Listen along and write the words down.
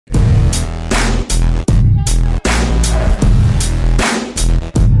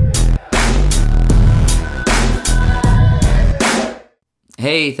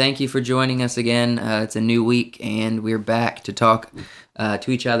Hey, thank you for joining us again. It's a new week, and we're back to talk to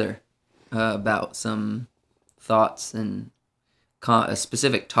each other about some thoughts and a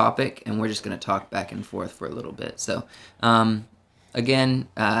specific topic, and we're just going to talk back and forth for a little bit. So, again,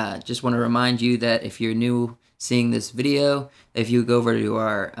 just want to remind you that if you're new seeing this video, if you go over to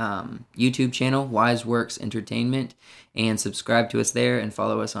our YouTube channel, Wise Works Entertainment, and subscribe to us there and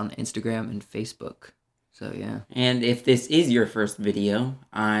follow us on Instagram and Facebook. So, yeah. And if this is your first video,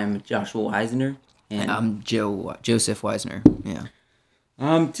 I'm Joshua Weisner. And I'm Joseph Weisner.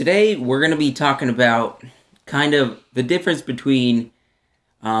 Yeah. Today we're going to be talking about kind of the difference between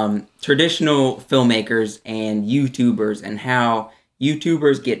traditional filmmakers and YouTubers, and how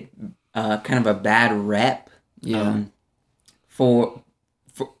YouTubers get kind of a bad rep for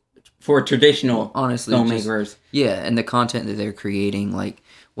traditional filmmakers. And the content that they're creating, like,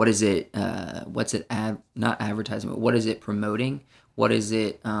 what is it, not advertising, but what is it promoting? What is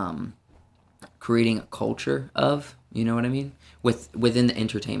it creating a culture of? You know what I mean? Within the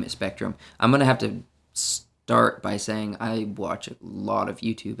entertainment spectrum. I'm going to have to start by saying I watch a lot of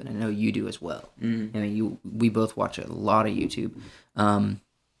YouTube, and I know you do as well. Mm-hmm. I mean, we both watch a lot of YouTube.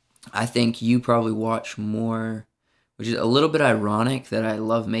 I think you probably watch more, which is a little bit ironic that I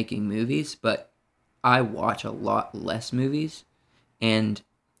love making movies, but I watch a lot less movies, and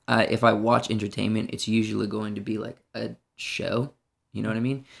if I watch entertainment, it's usually going to be like a show, you know what I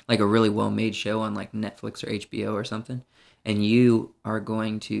mean? Like a really well-made show on like Netflix or HBO or something. And you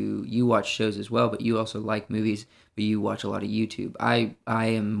watch shows as well, but you also like movies, but you watch a lot of YouTube. I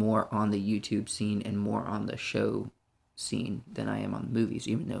am more on the YouTube scene and more on the show scene than I am on movies,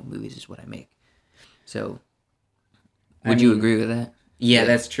 even though movies is what I make. So, would you agree with that? Yeah,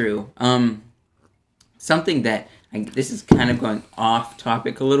 that's true. Something that, this is kind of going off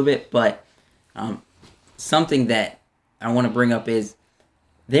topic a little bit, but something that I want to bring up is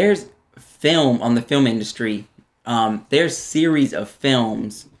there's film on the film industry. There's series of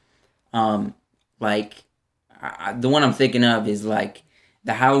films, like the one I'm thinking of is like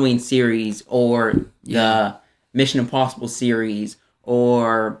the Halloween series or the Mission Impossible series,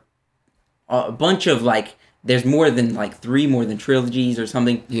 or a bunch of like, there's more than trilogies or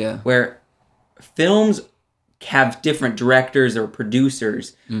something. Yeah. Where films have different directors or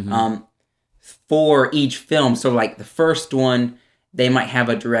producers for each film. So like the first one, they might have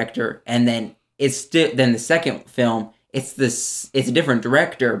a director, and then then the second film, it's a different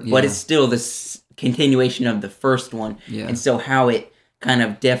director, but it's still this continuation of the first one. Yeah. And so how it kind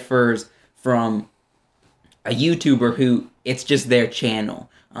of differs from a YouTuber who it's just their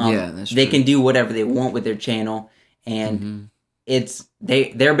channel. That's true. They can do whatever they want with their channel, and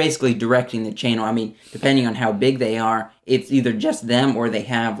they're basically directing the channel. I mean, depending on how big they are, it's either just them or they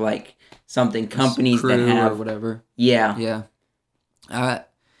have like companies that have or whatever. Yeah. Yeah.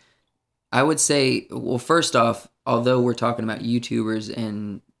 I would say, well, first off, although we're talking about YouTubers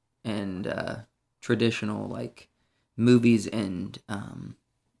and traditional like movies and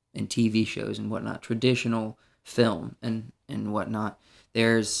TV shows and whatnot, traditional film and whatnot,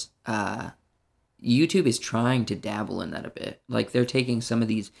 there's YouTube is trying to dabble in that a bit. Like, they're taking some of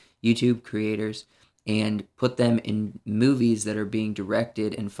these YouTube creators and put them in movies that are being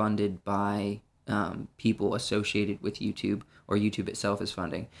directed and funded by people associated with YouTube, or YouTube itself is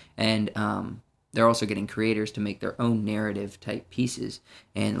funding. And they're also getting creators to make their own narrative type pieces.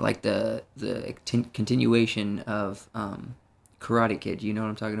 And like the continuation of Karate Kid, you know what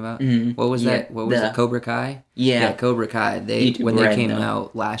I'm talking about? Mm-hmm. What was that? What was it? Cobra Kai? Yeah, Cobra Kai. They came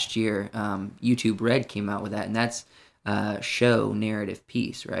out last year, YouTube Red came out with that, and that's show narrative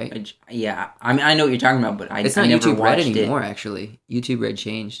piece, right? Yeah, I mean, I know what you're talking about, but it's not YouTube Red anymore. Actually, YouTube Red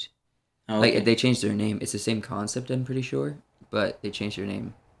changed. Okay. Like, they changed their name. It's the same concept, I'm pretty sure, but they changed their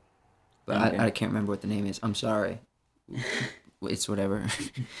name. But I can't remember what the name is. I'm sorry. It's whatever.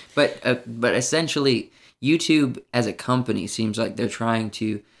 But essentially, YouTube as a company seems like they're trying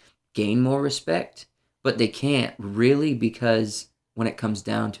to gain more respect, but they can't really, because when it comes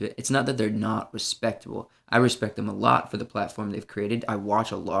down to it, it's not that they're not respectable. I respect them a lot for the platform they've created. I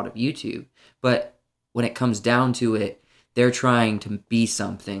watch a lot of YouTube, but when it comes down to it, they're trying to be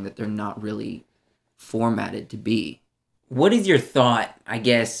something that they're not really formatted to be. What is your thought, I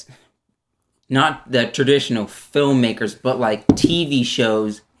guess, not the traditional filmmakers, but like TV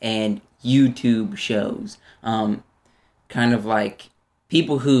shows and YouTube shows? Kind of like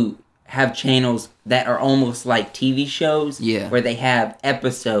people who have channels that are almost like TV shows, where they have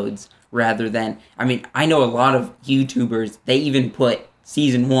episodes rather than... I mean, I know a lot of YouTubers, they even put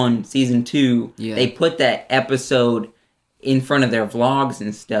season 1, season 2, they put that episode in front of their vlogs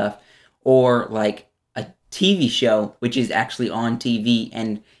and stuff, or like TV show, which is actually on TV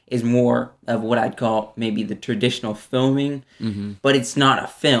and is more of what I'd call maybe the traditional filming, but it's not a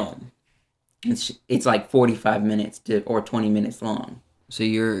film. It's like 45 minutes or 20 minutes long. So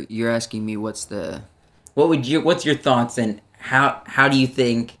you're asking me what's what's your thoughts, and how do you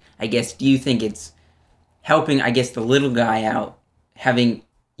think, I guess, do you think it's helping, I guess, the little guy out, having,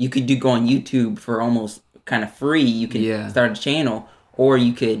 you could go on YouTube for almost kind of free, you can start a channel, or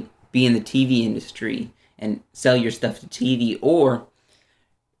you could be in the TV industry and sell your stuff to TV, or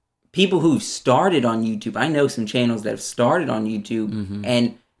people who started on YouTube. I know some channels that have started on YouTube,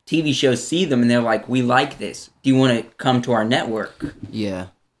 and TV shows see them and they're like, we like this. Do you want to come to our network? Yeah.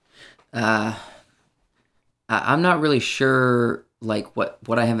 I'm not really sure like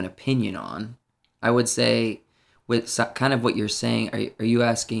what I have an opinion on. I would say with kind of what you're saying, are you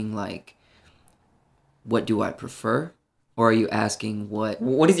asking like, what do I prefer? Or are you asking what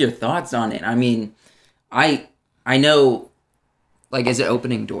is your thoughts on it? I mean, I know, like, is it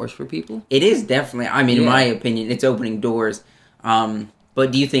opening doors for people? It is definitely. I mean, in my opinion, it's opening doors.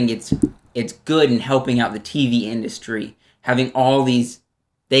 But do you think it's good in helping out the TV industry, having all these,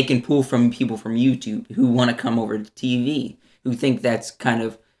 they can pull from people from YouTube who want to come over to TV, who think that's kind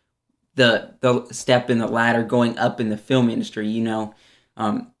of the step in the ladder going up in the film industry, you know,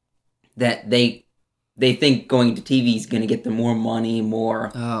 that they think going to TV is going to get them more money, more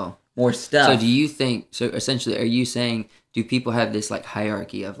stuff. So do you think, so essentially, are you saying, do people have this like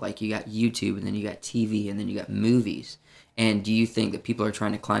hierarchy of like, you got YouTube and then you got TV and then you got movies? And do you think that people are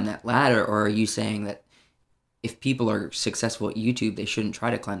trying to climb that ladder, or are you saying that if people are successful at YouTube, they shouldn't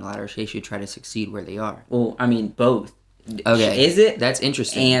try to climb the ladder, they should try to succeed where they are? Well, I mean, both. Okay. Is it? That's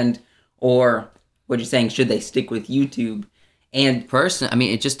interesting. Or what you're saying, should they stick with YouTube? And I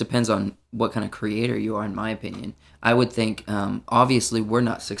mean, it just depends on what kind of creator you are, in my opinion. I would think, obviously, we're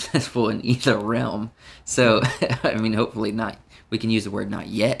not successful in either realm. So, I mean, hopefully not. We can use the word not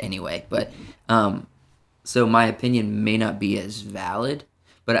yet anyway. But, so my opinion may not be as valid.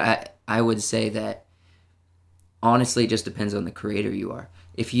 But I would say that, honestly, it just depends on the creator you are.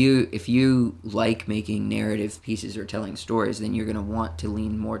 If you like making narrative pieces or telling stories, then you're going to want to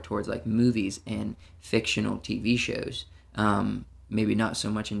lean more towards like movies and fictional TV shows. Maybe not so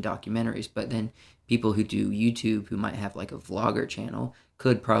much in documentaries, but then people who do YouTube who might have like a vlogger channel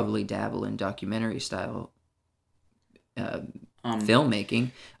could probably dabble in documentary style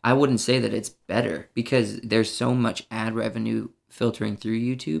filmmaking. I wouldn't say that it's better, because there's so much ad revenue filtering through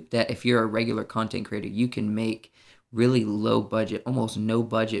YouTube that if you're a regular content creator, you can make really low budget, almost no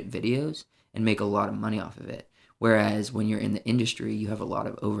budget videos and make a lot of money off of it. Whereas when you're in the industry, you have a lot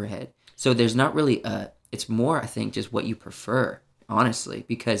of overhead. So there's not really it's more, I think, just what you prefer, honestly,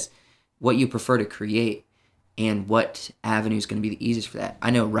 because what you prefer to create and what avenue is going to be the easiest for that.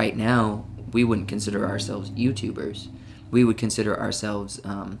 I know right now we wouldn't consider ourselves YouTubers. We would consider ourselves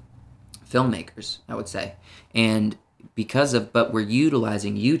filmmakers, I would say. And but we're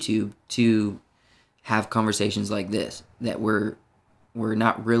utilizing YouTube to have conversations like this, that we're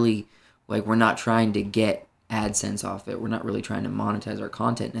not really, like, we're not trying to get AdSense off it. We're not really trying to monetize our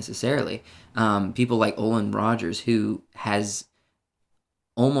content necessarily. People like Olin Rogers, who has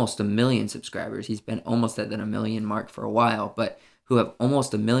almost 1 million subscribers. He's been almost at that 1 million mark for a while, but who have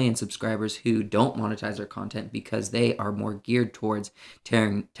almost 1 million subscribers who don't monetize their content because they are more geared towards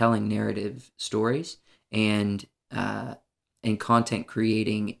telling narrative stories and content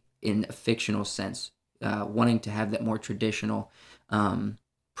creating in a fictional sense, wanting to have that more traditional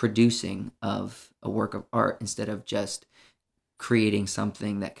producing of a work of art instead of just creating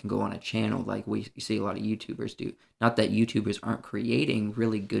something that can go on a channel like we see a lot of YouTubers do. Not that YouTubers aren't creating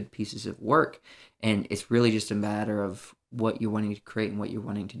really good pieces of work, and it's really just a matter of what you're wanting to create and what you're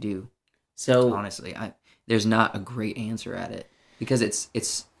wanting to do. So honestly, there's not a great answer at it, because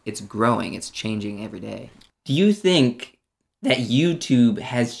it's growing, it's changing every day. Do you think that YouTube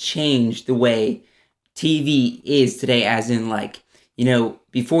has changed the way TV is today, as in, like, you know,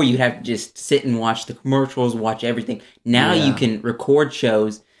 before you'd have to just sit and watch the commercials, watch everything. Now you can record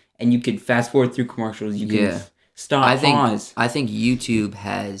shows and you can fast forward through commercials. You can stop, pause. I think YouTube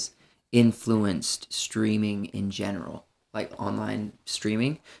has influenced streaming in general, like online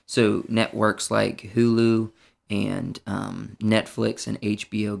streaming. So networks like Hulu and Netflix and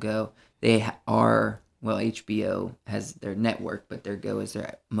HBO Go, they are... Well, HBO has their network, but their Go is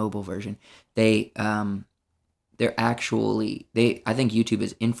their mobile version. They're actually, I think YouTube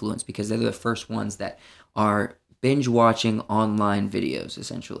is influenced because they're the first ones that are binge watching online videos,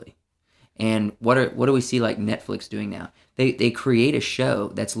 essentially. And what do we see like Netflix doing now? They create a show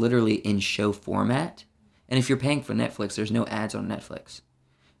that's literally in show format. And if you're paying for Netflix, there's no ads on Netflix.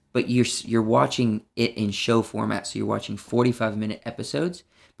 but you're watching it in show format, so you're watching 45-minute episodes,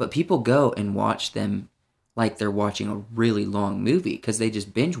 but people go and watch them like they're watching a really long movie because they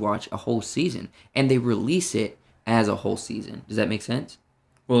just binge watch a whole season and they release it as a whole season. Does that make sense?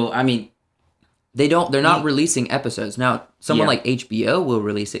 Well, I mean, they're not releasing episodes. Now, someone Yeah. like HBO will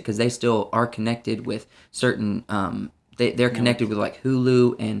release it because they still are connected with certain they're connected with like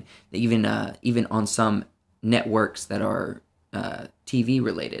Hulu and even on some networks that are TV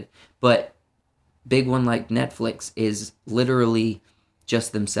related. But big one like Netflix is literally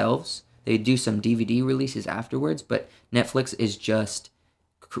just themselves. They do some DVD releases afterwards, but Netflix is just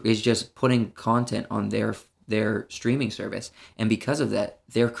putting content on their streaming service, and because of that,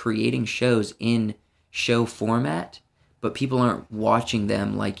 they're creating shows in show format, but people aren't watching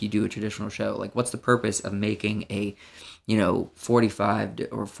them like you do a traditional show. Like, what's the purpose of making a 45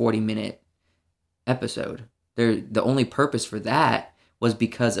 or 40-minute episode? The only purpose for that was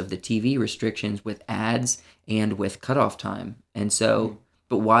because of the TV restrictions with ads and with cutoff time. And so,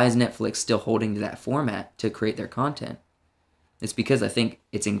 but why is Netflix still holding to that format to create their content? It's because I think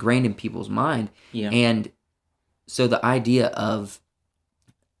it's ingrained in people's mind. Yeah. And so the idea of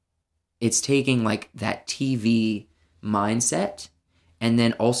it's taking like that TV mindset and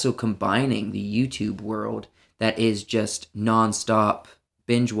then also combining the YouTube world that is just nonstop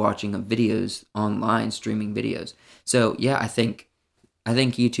binge watching of videos online, streaming videos. So yeah, I think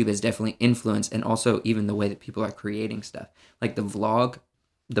YouTube has definitely influenced, and also even the way that people are creating stuff. Like the vlog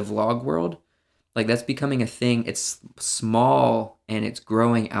world, like that's becoming a thing. It's small and it's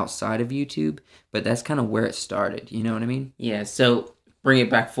growing outside of YouTube, but that's kind of where it started. You know what I mean? Yeah, so bring it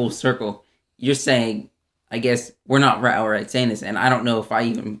back full circle. You're saying, I guess we're not outright saying this, and I don't know if I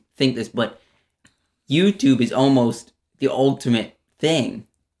even think this, but YouTube is almost the ultimate thing.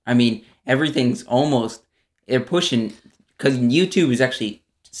 I mean, everything's almost, they're pushing, because YouTube is actually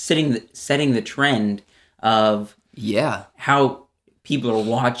setting the trend of how people are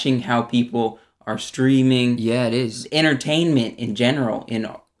watching, how people are streaming. Yeah, it is. Entertainment in general in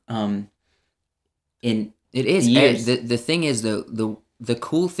It is. years. The thing is, though, the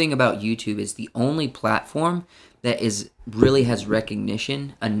cool thing about YouTube is the only platform that really has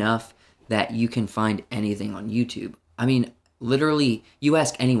recognition enough that you can find anything on YouTube. I mean, literally, you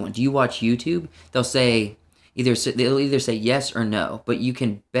ask anyone, do you watch YouTube? They'll either say yes or no, but you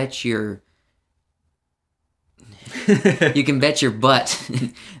can bet your butt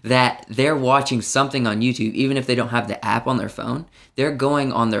that they're watching something on YouTube, even if they don't have the app on their phone. They're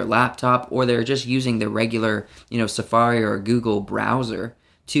going on their laptop, or they're just using their regular, Safari or Google browser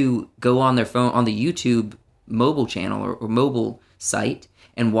to go on their phone on the YouTube mobile channel or mobile site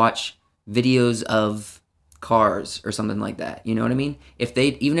and watch videos of cars or something like that. You know what I mean?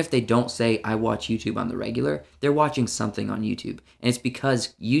 Even if they don't say I watch YouTube on the regular, they're watching something on YouTube. And it's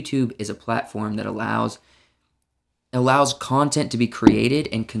because YouTube is a platform that allows content to be created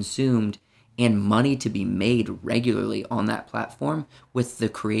and consumed and money to be made regularly on that platform, with the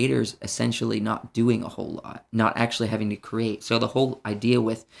creators essentially not doing a whole lot, not actually having to create. So the whole idea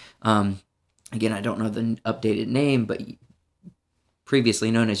with, again, I don't know the updated name, but previously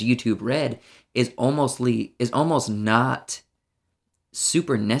known as YouTube Red, is almost not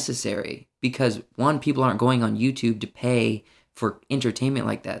super necessary, because one, people aren't going on YouTube to pay for entertainment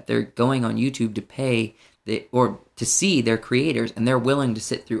like that. They're going on YouTube to pay or to see their creators, and they're willing to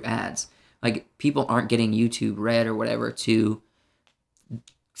sit through ads. Like, people aren't getting YouTube Red or whatever to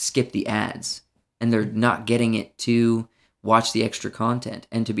skip the ads, and they're not getting it to watch the extra content.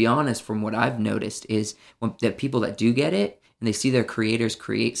 And to be honest, from what I've noticed is that people that do get it and they see their creators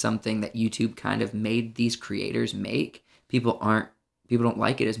create something that YouTube kind of made these creators make, people don't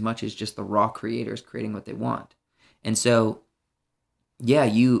like it as much as just the raw creators creating what they want. And so, yeah,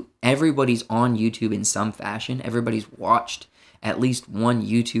 everybody's on YouTube in some fashion. Everybody's watched at least one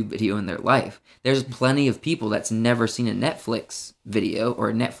YouTube video in their life. There's plenty of people that's never seen a Netflix video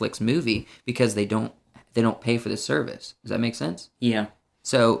or a Netflix movie because they don't pay for the service. Does that make sense? Yeah.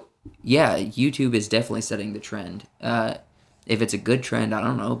 So, yeah, YouTube is definitely setting the trend. If it's a good trend, I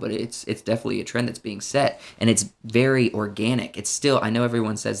don't know, but it's definitely a trend that's being set, and it's very organic. It's still, I know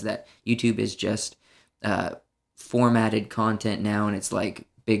everyone says that YouTube is just formatted content now, and it's like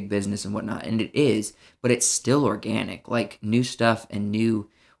big business and whatnot, and it is, but it's still organic. Like, new stuff and new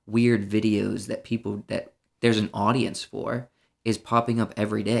weird videos that there's an audience for is popping up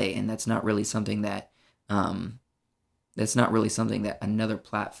every day, and that's not really something that another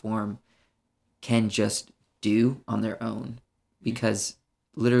platform can just do on their own, because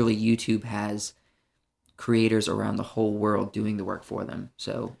literally YouTube has creators around the whole world doing the work for them.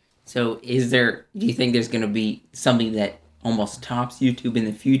 So do you think there's going to be something that almost tops YouTube in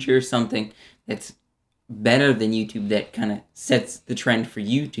the future, something that's better than YouTube that kind of sets the trend for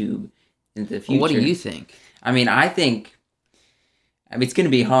YouTube in the future. Well, what do you think? I mean, it's going to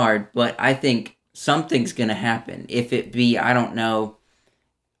be hard, but I think something's going to happen. If it be, I don't know.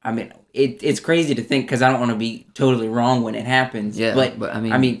 I mean, it's crazy to think because I don't want to be totally wrong when it happens. Yeah, but I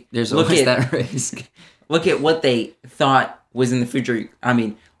mean, there's always that risk. Look at what they thought was in the future. I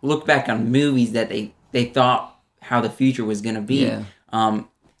mean, look back on movies that they thought how the future was going to be. Yeah.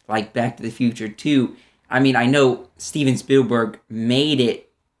 Like Back to the Future 2. I mean, I know Steven Spielberg made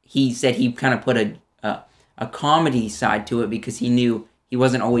it. He said he kind of put a comedy side to it because he knew he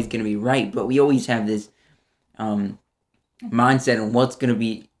wasn't always going to be right. But we always have this mindset on what's going to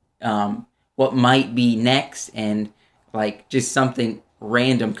be, what might be next, and like just something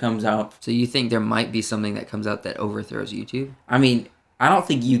random comes out. So you think there might be something that comes out that overthrows YouTube? I mean, I don't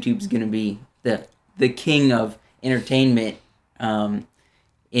think YouTube's going to be the king of entertainment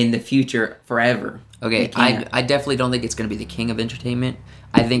in the future forever. Okay, I definitely don't think it's going to be the king of entertainment.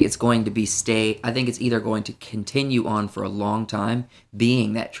 I think it's going to be I think it's either going to continue on for a long time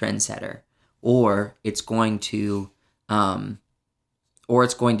being that trendsetter, or it's going to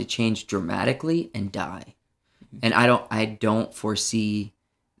change dramatically and die. And I don't foresee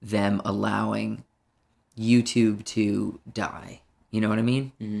them allowing YouTube to die. You know what I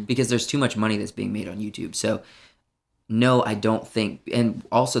mean? Mm-hmm. Because there's too much money that's being made on YouTube. So no, I don't think, and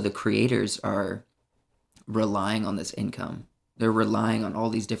also the creators are relying on this income. They're relying on all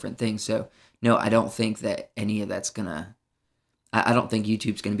these different things. So no, I don't think that any of that's I don't think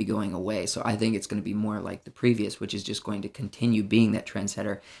YouTube's going to be going away. So I think it's going to be more like the previous, which is just going to continue being that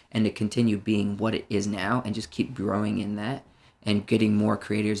trendsetter and to continue being what it is now and just keep growing in that and getting more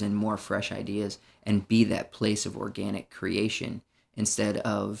creators and more fresh ideas and be that place of organic creation instead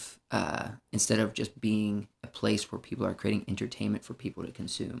of just being a place where people are creating entertainment for people to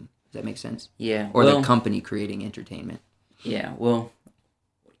consume. Does that make sense? Yeah. Or the company creating entertainment. Yeah. Well,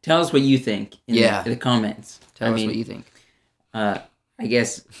 tell us what you think in the comments. Tell us what you think. I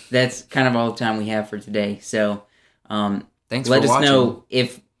guess that's kind of all the time we have for today. So, thanks let for us watching. know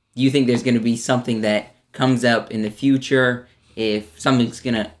if you think there's going to be something that comes up in the future, if something's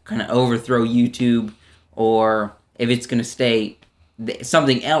going to kind of overthrow YouTube, or if it's going to stay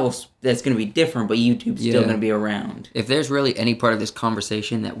something else that's going to be different, but YouTube's still going to be around. If there's really any part of this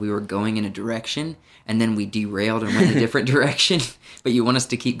conversation that we were going in a direction and then we derailed and went a different direction, but you want us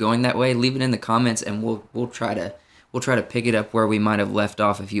to keep going that way, leave it in the comments and we'll try to pick it up where we might have left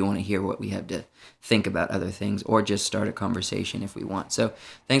off if you want to hear what we have to think about other things, or just start a conversation if we want. So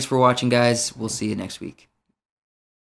thanks for watching, guys. We'll see you next week.